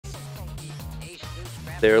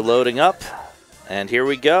They're loading up, and here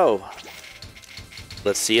we go.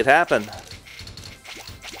 Let's see it happen.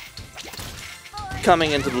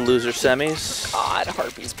 Coming into the loser semis. God,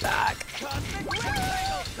 Harpy's back.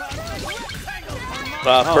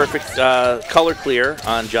 Perfect color clear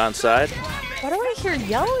on John's side. Why do I hear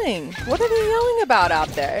yelling? What are they yelling about out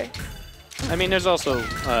there? I mean, there's also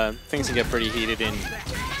things that get pretty heated in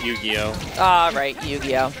Yu-Gi-Oh! Ah, right,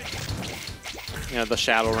 Yu-Gi-Oh! You know, the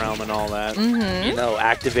Shadow Realm and all that. Mm-hmm. You know,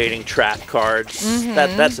 activating trap cards. Mm-hmm.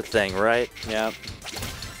 That's a thing, right? Yeah.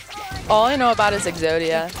 All I know about is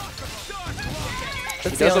Exodia.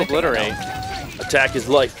 It does obliterate. Attack his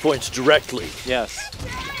life points directly. Yes.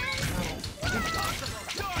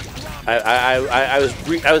 I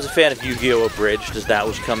was a fan of Yu-Gi-Oh! Abridged as that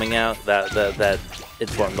was coming out. That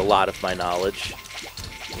informed a lot of my knowledge.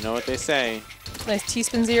 You know what they say. Nice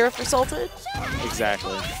teaspoon zero for salted.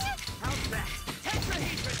 Exactly.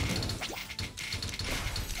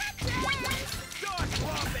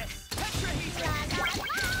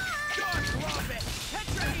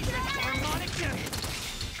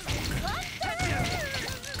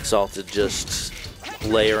 Salted just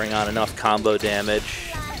layering on enough combo damage.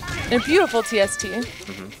 And a beautiful TST.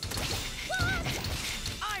 Mm-hmm.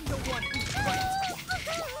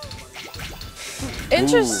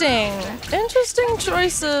 Interesting. Ooh. Interesting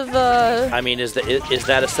choice of. I mean, is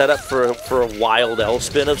that a setup for a wild L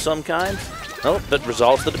spin of some kind? Nope, that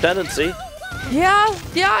resolves the dependency. Yeah,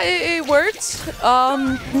 it worked.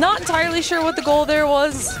 Not entirely sure what the goal there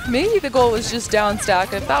was. Maybe the goal was just down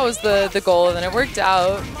stack. If that was the goal, then it worked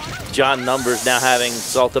out. John Numbers now having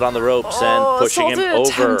Salted on the ropes and pushing him over.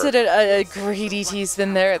 Salted attempted a greedy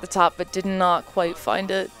T-spin there at the top, but did not quite find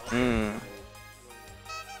it.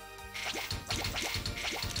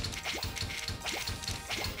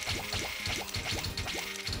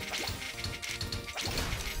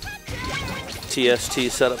 TST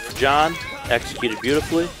set up for John, executed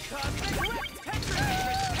beautifully.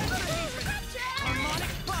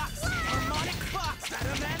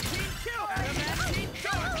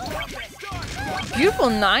 Beautiful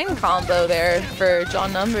 9 combo there for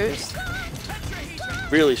John Numbers.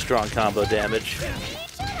 Really strong combo damage.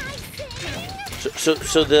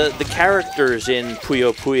 So the characters in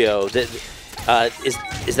Puyo Puyo,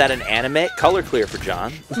 is that an anime? Color clear for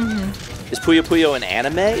John. Mm-hmm. Is Puyo Puyo an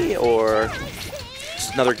anime or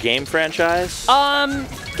another game franchise?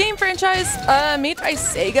 Game franchise made by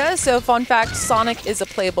Sega. So fun fact, Sonic is a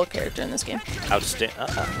playable character in this game. Outstanding.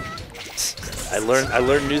 I learn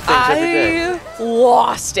new things every day. I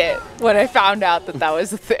lost it when I found out that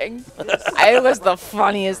was a thing. It was the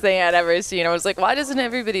funniest thing I'd ever seen. I was like, why doesn't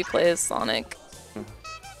everybody play as Sonic?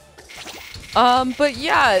 But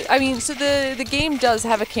yeah, I mean, so the game does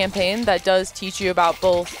have a campaign that does teach you about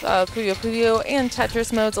both Puyo Puyo and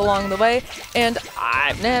Tetris modes along the way, and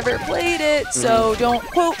I've never played it, so don't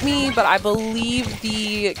quote me, but I believe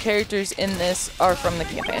the characters in this are from the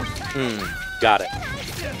campaign. Got it.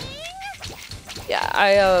 Yeah,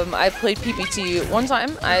 I played PPT one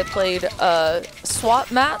time. I played a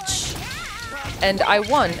swap match, and I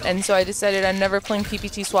won. And so I decided I'm never playing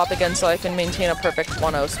PPT swap again so I can maintain a perfect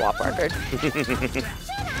 1-0 swap record.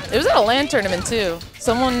 It was at a LAN tournament, too.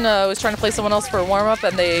 Someone was trying to play someone else for a warm-up,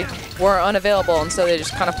 and they were unavailable, and so they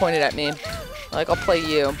just kind of pointed at me. Like, I'll play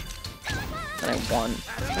you. And I won.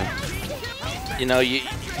 You know,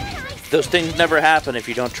 those things never happen if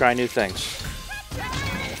you don't try new things.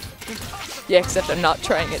 Yeah, except I'm not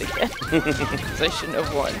trying it again. Because I shouldn't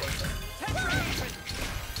have won.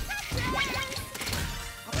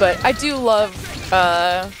 But I do love,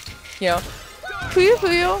 you know, Puyo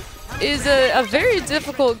Puyo is a very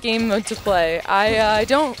difficult game mode to play. I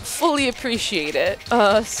don't fully appreciate it.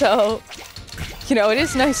 So, you know, it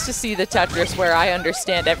is nice to see the Tetris where I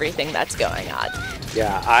understand everything that's going on.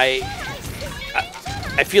 Yeah,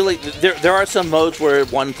 I feel like there are some modes where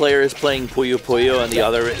one player is playing Puyo Puyo and the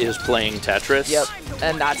other is playing Tetris. Yep,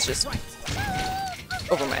 and that's just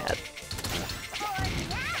over my head.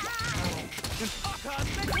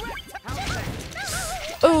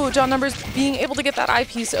 Oh, John Numbers being able to get that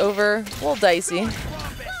eyepiece over, a little dicey.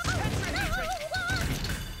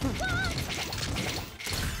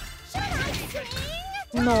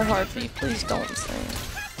 No, Harpy, please don't sing.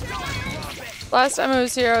 Last time I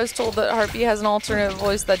was here, I was told that Harpy has an alternate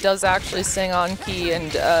voice that does actually sing on key,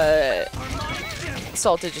 and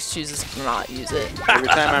Salted just chooses to not use it. Every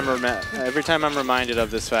time I'm reminded of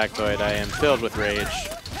this factoid, I am filled with rage.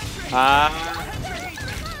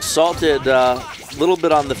 Salted, little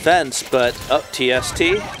bit on the fence, but TST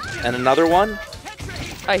and another one.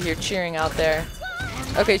 I hear cheering out there.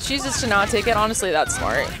 Okay, chooses to not take it. Honestly, that's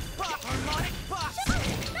smart.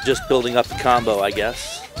 just building up the combo, I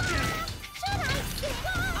guess.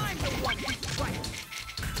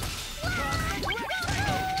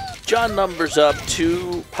 John numbers up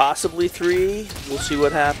 2, possibly 3. We'll see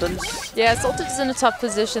what happens. Yeah, Salted is in a tough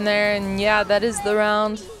position there, and yeah, that is the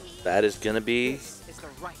round. That is going to be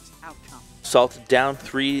Salted down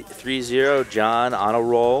 3-0. John on a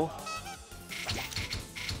roll.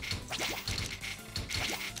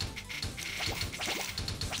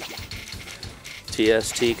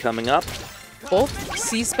 TST coming up. Both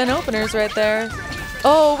C-spin openers right there.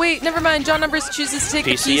 Oh, wait, never mind. John Numbers chooses to take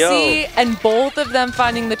the PC, and both of them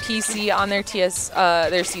finding the PC on their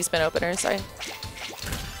their C-spin opener, sorry.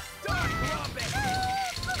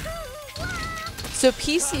 So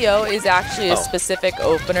PCO is actually a specific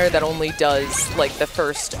opener that only does, like, the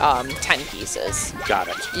first 10 pieces. Got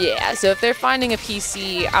it. Yeah, so if they're finding a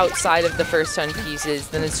PC outside of the first 10 pieces,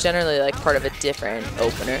 then it's generally, like, part of a different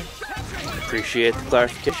opener. Appreciate the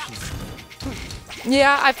clarification.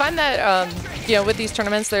 Yeah, I find that, you know, with these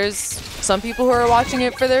tournaments, there's some people who are watching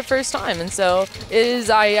it for their first time. And so it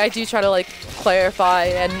is, I do try to, like, clarify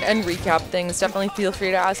and recap things. Definitely feel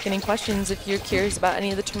free to ask any questions if you're curious about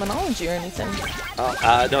any of the terminology or anything.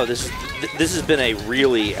 No, this has been a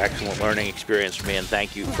really excellent learning experience for me, and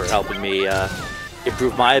thank you for helping me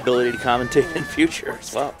improve my ability to commentate in future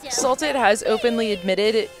as well. Salted has openly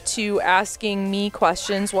admitted to asking me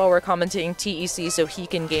questions while we're commentating TEC so he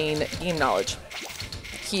can gain game knowledge.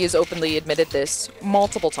 He has openly admitted this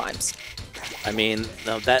multiple times. I mean,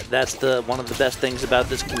 no, that's one of the best things about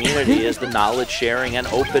this community is the knowledge sharing and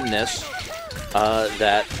openness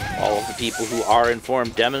that all of the people who are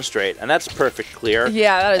informed demonstrate, and that's perfect clear.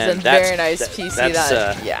 Yeah, that is a very nice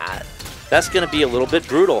PC. Yeah. That's going to be a little bit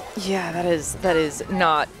brutal. Yeah, that is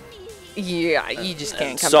not. Yeah, you just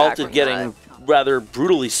can't come Salted back from getting rather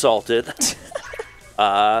brutally salted,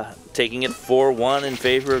 taking it 4-1 in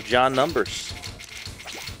favor of John Numbers.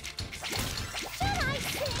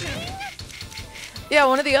 Yeah,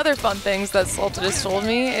 one of the other fun things that Salted has told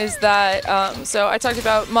me is that, so I talked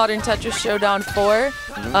about Modern Tetris Showdown 4.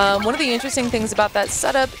 One of the interesting things about that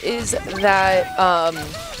setup is that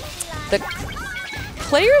the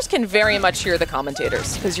players can very much hear the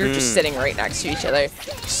commentators because you're just sitting right next to each other.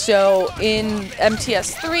 So in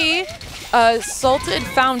MTS3, Salted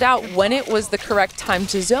found out when it was the correct time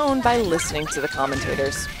to zone by listening to the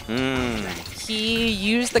commentators. He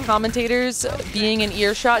used the commentators being in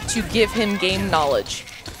earshot to give him game knowledge.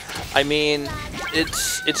 I mean,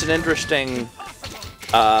 it's an interesting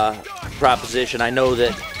proposition. I know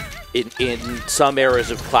that in some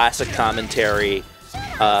eras of classic commentary,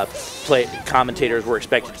 commentators were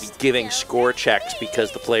expected to be giving score checks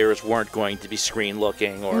because the players weren't going to be screen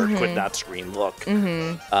looking or could not screen look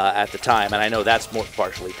at the time. And I know that's more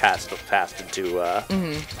partially passed into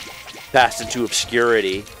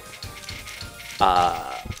obscurity.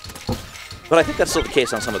 But I think that's still the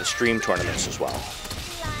case on some of the stream tournaments as well,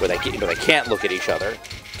 where they can't look at each other.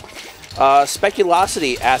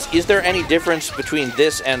 Speculosity asks, is there any difference between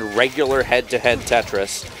this and regular head-to-head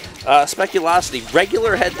Tetris? Speculosity,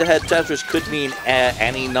 regular head-to-head Tetris could mean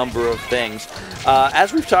any number of things.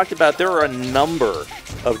 As we've talked about, there are a number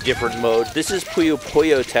of different modes. This is Puyo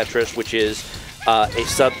Puyo Tetris, which is a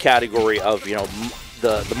subcategory of, you know,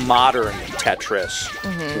 the modern Tetris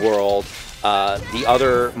world. The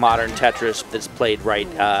other modern Tetris that's played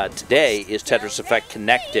today is Tetris Effect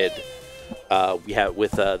Connected. We have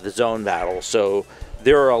with the zone battle. So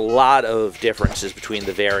there are a lot of differences between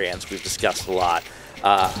the variants. We've discussed a lot.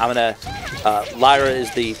 Lyra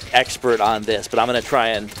is the expert on this, but I'm gonna try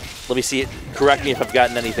and let me see it. Correct me if I've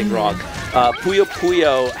gotten anything wrong. Puyo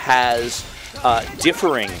Puyo has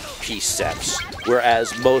differing piece sets,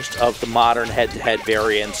 whereas most of the modern head-to-head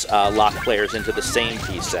variants lock players into the same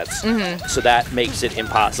piece sets. So that makes it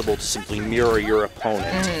impossible to simply mirror your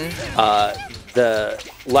opponent.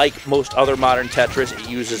 Like most other modern Tetris, it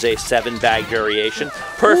uses a 7-bag variation.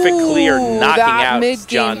 Perfect clear, knocking out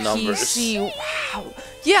John Numbers. PC. Wow.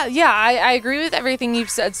 Yeah, I agree with everything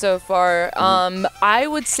you've said so far. I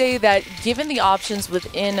would say that given the options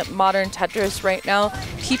within modern Tetris right now,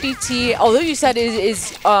 PPT, although you said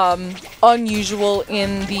is unusual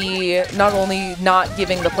in the not only not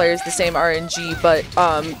giving the players the same RNG, but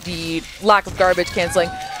the lack of garbage canceling,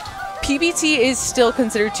 PPT is still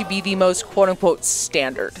considered to be the most quote-unquote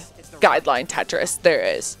standard guideline Tetris there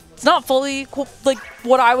is. It's not fully like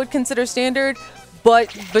what I would consider standard,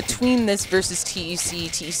 but between this versus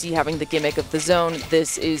TEC having the gimmick of the zone,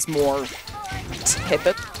 this is more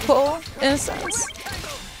typical in a sense.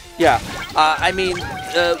 Yeah, I mean,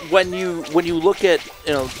 when you look at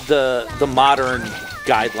the modern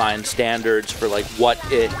guideline standards for like what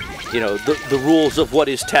the rules of what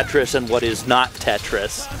is Tetris and what is not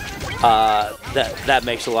Tetris. That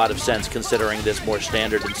makes a lot of sense considering this more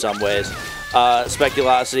standard in some ways.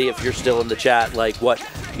 Speculosity, if you're still in the chat, like what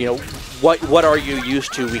are you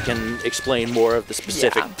used to? We can explain more of the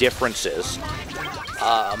specific differences.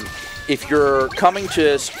 If you're coming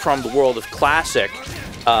to us from the world of Classic,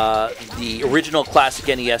 the original Classic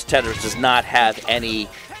NES Tetris does not have any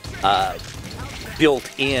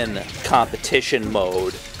built-in competition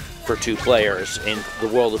mode for 2 players. In the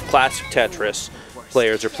world of Classic Tetris,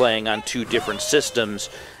 players are playing on 2 different systems,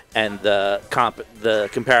 and the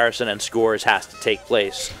comparison and scores has to take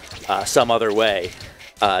place some other way,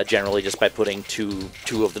 generally just by putting two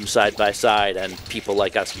of them side by side and people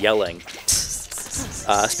like us yelling.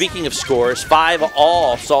 Speaking of scores,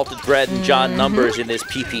 5-all Salted Bread and John Numbers in this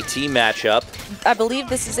PPT matchup. I believe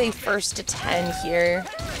this is a 1st to 10 here.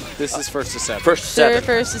 This is 1st to 7. 1st to 7.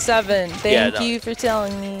 1st to 7. Thank you for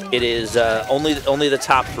telling me. It is only the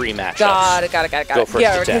top 3 matchups. Got it. Go first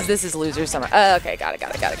Yeah, to 10. because this is loser summer. Okay, got it.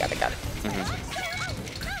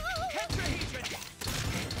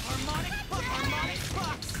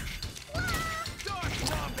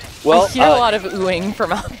 Well, I hear a lot of oohing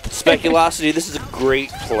from out there. Speculosity, this is a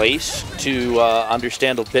great place to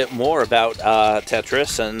understand a bit more about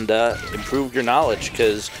Tetris and improve your knowledge,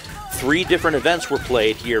 because 3 different events were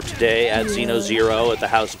played here today at Xenozero at the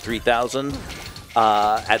House of 3000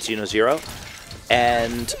 at Xenozero.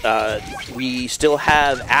 And we still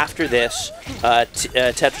have, after this,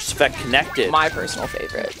 Tetris Effect Connected. My personal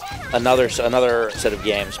favorite. Another set of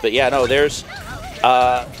games. But yeah, no, there's,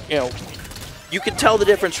 you can tell the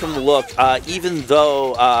difference from the look, even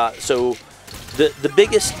though, so the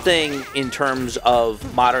biggest thing in terms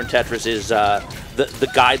of modern Tetris is the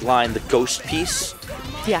guideline, the ghost piece,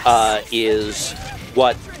 is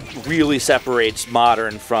what really separates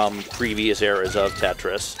modern from previous eras of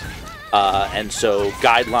Tetris. And so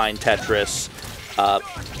guideline Tetris,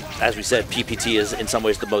 as we said, PPT is in some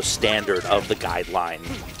ways the most standard of the guideline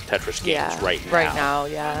Tetris games right now. Right now,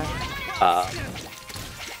 yeah.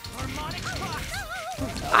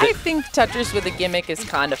 I think Tetris with a gimmick is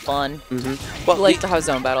kind of fun. Well, like how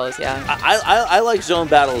Zone Battle is, yeah. I like Zone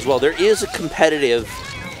Battle as well. There is a competitive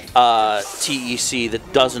TEC that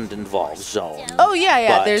doesn't involve Zone. Oh,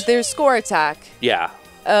 yeah. There's Score Attack. Yeah.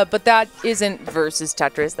 But that isn't versus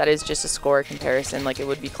Tetris. That is just a score comparison. Like it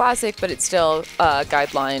would be Classic, but it's still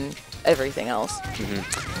guideline everything else.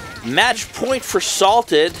 Match point for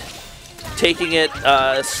Salted, taking it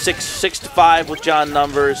 6-5 with John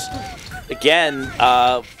Numbers. Again,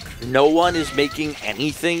 no one is making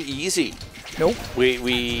anything easy. Nope.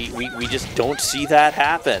 We just don't see that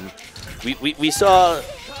happen. We saw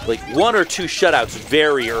like 1 or 2 shutouts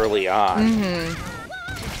very early on.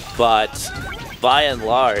 But by and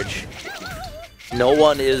large, no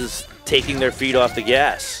one is taking their feet off the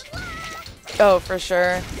gas. Oh, for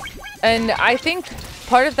sure. And I think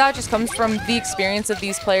part of that just comes from the experience of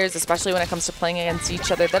these players, especially when it comes to playing against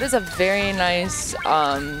each other. That is a very nice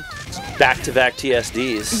back-to-back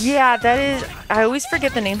TSDs. Yeah, that is. I always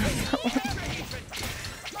forget the name of that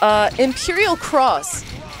one. Imperial Cross.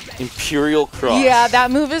 Imperial Cross. Yeah, that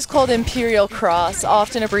move is called Imperial Cross,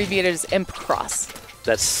 often abbreviated as Imp Cross.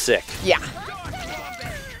 That's sick. Yeah.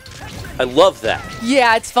 I love that.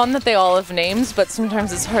 Yeah, it's fun that they all have names, but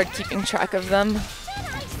sometimes it's hard keeping track of them.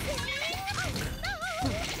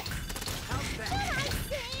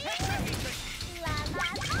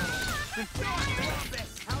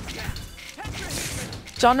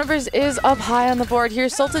 John Numbers is up high on the board here.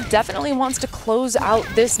 Salted definitely wants to close out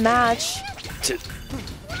this match. To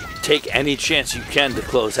take any chance you can to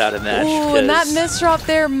close out a match. Ooh, and that misdrop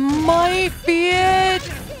there might be it.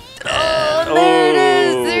 Oh, there it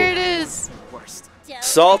is. There it is.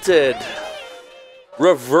 Salted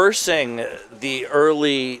reversing the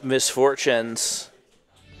early misfortunes.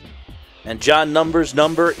 And John Numbers'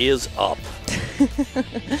 number is up.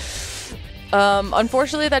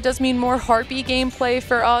 Unfortunately, that does mean more Harpy gameplay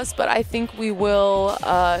for us, but I think we will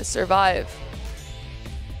survive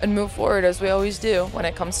and move forward as we always do when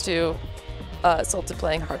it comes to Salted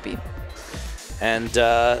playing Harpy. And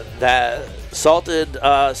that Salted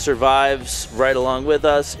survives right along with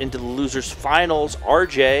us into the losers finals.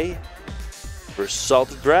 RJ versus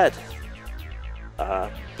Salted Bread.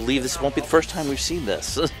 Believe this won't be the first time we've seen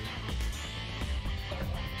this.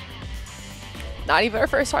 Not even our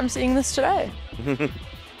first time seeing this today.